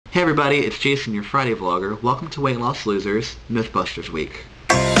Hey everybody, it's Jason, your Friday vlogger. Welcome to Weight Loss Losers Mythbusters Week.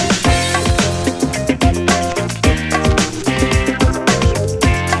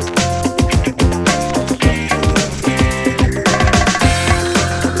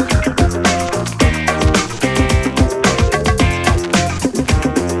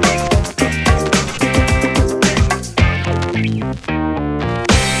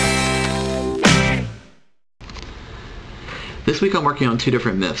 This week I'm working on two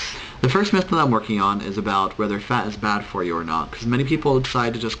different myths. The first myth that I'm working on is about whether fat is bad for you or not, because many people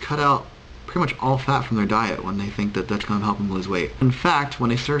decide to just cut out pretty much all fat from their diet when they think that that's going to help them lose weight. In fact, when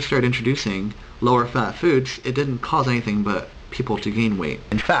they started introducing lower fat foods, it didn't cause anything but people to gain weight.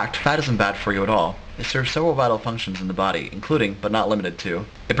 In fact, fat isn't bad for you at all. It serves several vital functions in the body, including, but not limited to,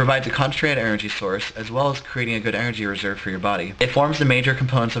 it provides a concentrated energy source, as well as creating a good energy reserve for your body. It forms the major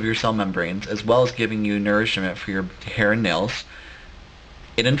components of your cell membranes, as well as giving you nourishment for your hair and nails.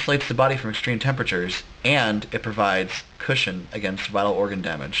 It insulates the body from extreme temperatures, and it provides cushion against vital organ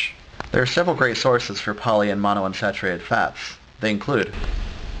damage. There are several great sources for poly and monounsaturated fats. They include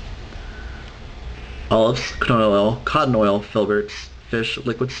olives, canola oil, cotton oil, filberts, fish,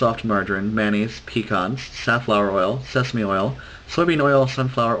 liquid soft margarine, mayonnaise, pecans, safflower oil, sesame oil, soybean oil,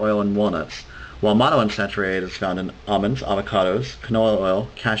 sunflower oil, and walnuts, while monounsaturated is found in almonds, avocados, canola oil,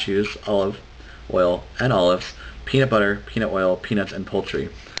 cashews, olive oil, and olives, peanut butter, peanut oil, peanuts, and poultry.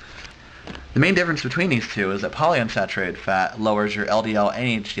 The main difference between these two is that polyunsaturated fat lowers your LDL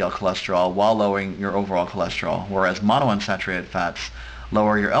and HDL cholesterol while lowering your overall cholesterol, whereas monounsaturated fats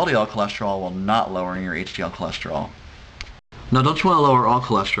lower your LDL cholesterol while not lowering your HDL cholesterol. Now, don't you want to lower all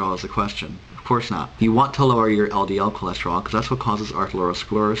cholesterol is the question? Of course not. You want to lower your LDL cholesterol because that's what causes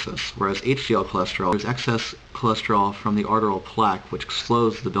arteriosclerosis, whereas HDL cholesterol is excess cholesterol from the arterial plaque, which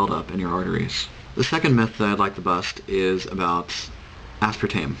slows the buildup in your arteries. The second myth that I'd like to bust is about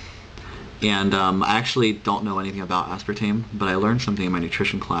aspartame. And I actually don't know anything about aspartame, but I learned something in my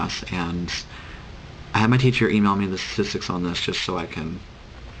nutrition class, and I had my teacher email me the statistics on this just so I can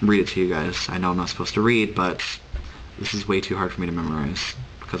read it to you guys. I know I'm not supposed to read, but this is way too hard for me to memorize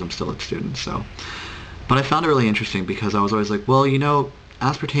because I'm still a student. But I found it really interesting because I was always like, well, you know,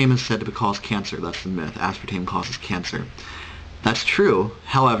 aspartame is said to cause cancer. That's the myth. Aspartame causes cancer. That's true.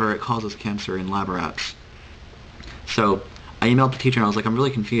 However, it causes cancer in lab rats. So I emailed the teacher and I was like, I'm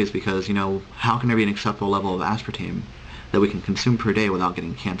really confused because, you know, how can there be an acceptable level of aspartame that we can consume per day without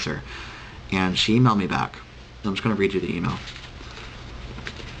getting cancer? And she emailed me back. I'm just going to read you the email.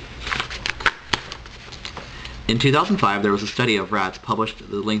 In 2005, there was a study of rats published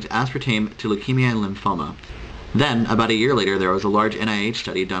that linked aspartame to leukemia and lymphoma. Then, about a year later, there was a large NIH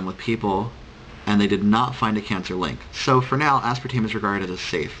study done with people, and they did not find a cancer link. So for now, aspartame is regarded as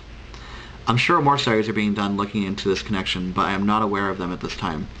safe. I'm sure more studies are being done looking into this connection, but I am not aware of them at this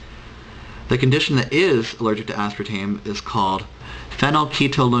time. The condition that is allergic to aspartame is called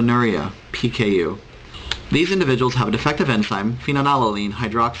phenylketonuria, PKU. These individuals have a defective enzyme, phenylalanine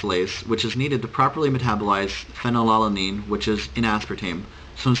hydroxylase, which is needed to properly metabolize phenylalanine, which is in aspartame.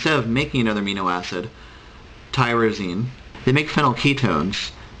 So instead of making another amino acid, tyrosine, they make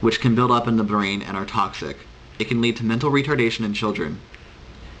phenylketones, which can build up in the brain and are toxic. It can lead to mental retardation in children.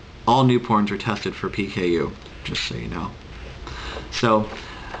 All newborns are tested for PKU, just so you know. So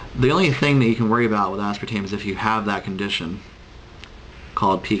the only thing that you can worry about with aspartame is if you have that condition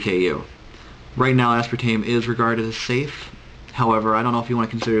called PKU. Right now, aspartame is regarded as safe. However, I don't know if you want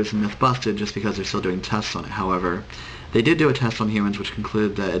to consider this a myth busted just because they're still doing tests on it. However, they did do a test on humans which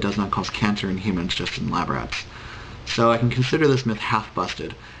concluded that it does not cause cancer in humans, just in lab rats. So I can consider this myth half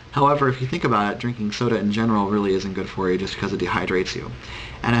busted. However, if you think about it, drinking soda in general really isn't good for you just because it dehydrates you,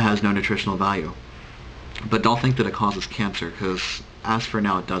 and it has no nutritional value. But don't think that it causes cancer, because as for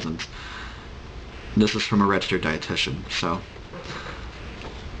now it doesn't. This is from a registered dietitian, so.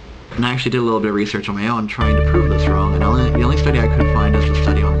 And I actually did a little bit of research on my own trying to prove this wrong, and the only study I could find is the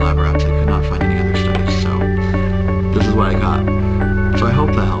study on lab rats. I could not find any other studies, so this is what I got. So I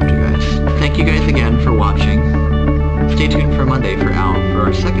hope that helped you guys. Thank you guys again for watching. Stay tuned for Monday for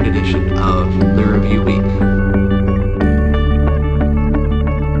our second edition of the Review Week.